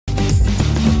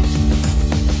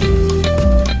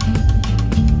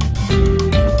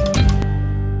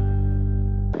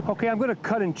Okay, I'm going to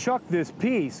cut and chuck this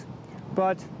piece,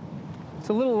 but it's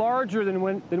a little larger than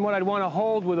what I'd want to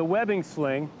hold with a webbing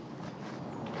sling.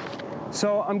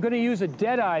 So I'm going to use a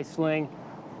dead-eye sling,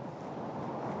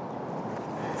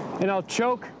 and I'll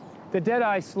choke the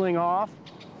dead-eye sling off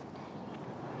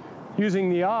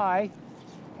using the eye,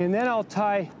 and then I'll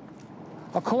tie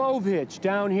a clove hitch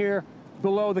down here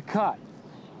below the cut.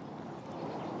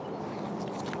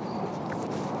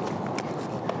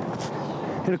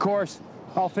 And of course,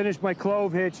 I'll finish my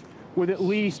clove hitch with at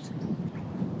least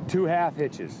 2 half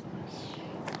hitches.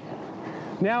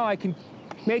 Now I can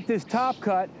make this top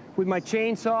cut with my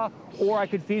chainsaw, or I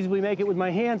could feasibly make it with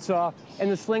my handsaw,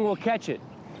 and the sling will catch it.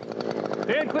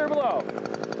 Stand clear below.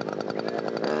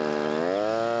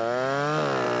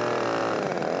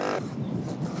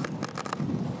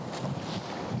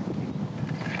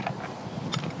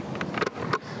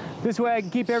 This way I can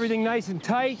keep everything nice and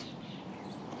tight.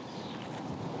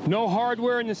 No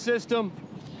hardware in the system.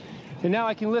 And now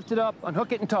I can lift it up,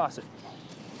 unhook it, and toss it.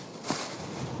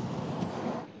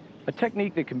 A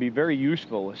technique that can be very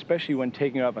useful, especially when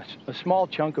taking up a small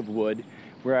chunk of wood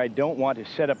where I don't want to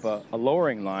set up a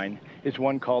lowering line, is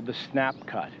one called the snap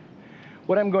cut.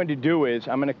 What I'm going to do is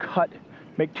I'm going to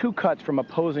make 2 cuts from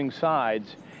opposing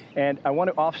sides, and I want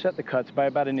to offset the cuts by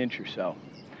about 1 inch or so.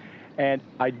 And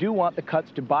I do want the cuts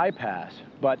to bypass,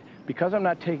 but because I'm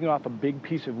not taking off a big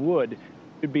piece of wood,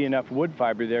 there'd be enough wood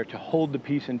fiber there to hold the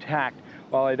piece intact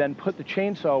while I then put the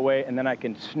chainsaw away, and then I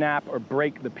can snap or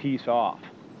break the piece off.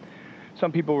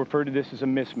 Some people refer to this as a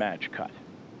mismatch cut.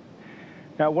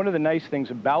 Now, one of the nice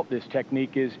things about this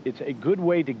technique is it's a good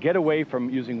way to get away from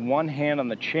using one hand on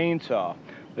the chainsaw.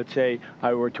 Let's say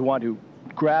I were to want to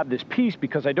grab this piece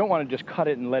because I don't want to just cut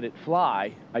it and let it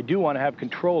fly. I do want to have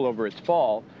control over its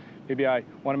fall. Maybe I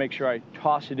want to make sure I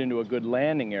toss it into a good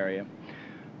landing area.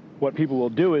 What people will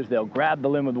do is they'll grab the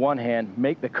limb with one hand,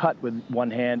 make the cut with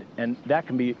one hand, and that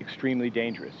can be extremely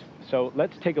dangerous. So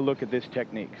let's take a look at this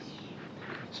technique.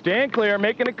 Stand clear,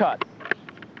 making a cut.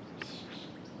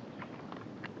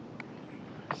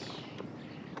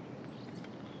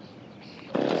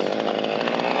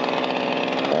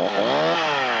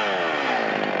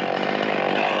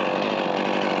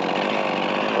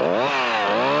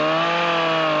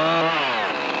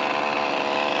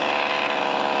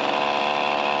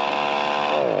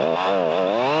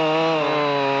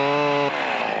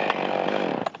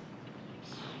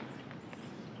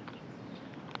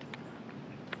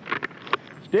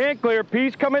 Stand clear,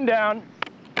 piece coming down.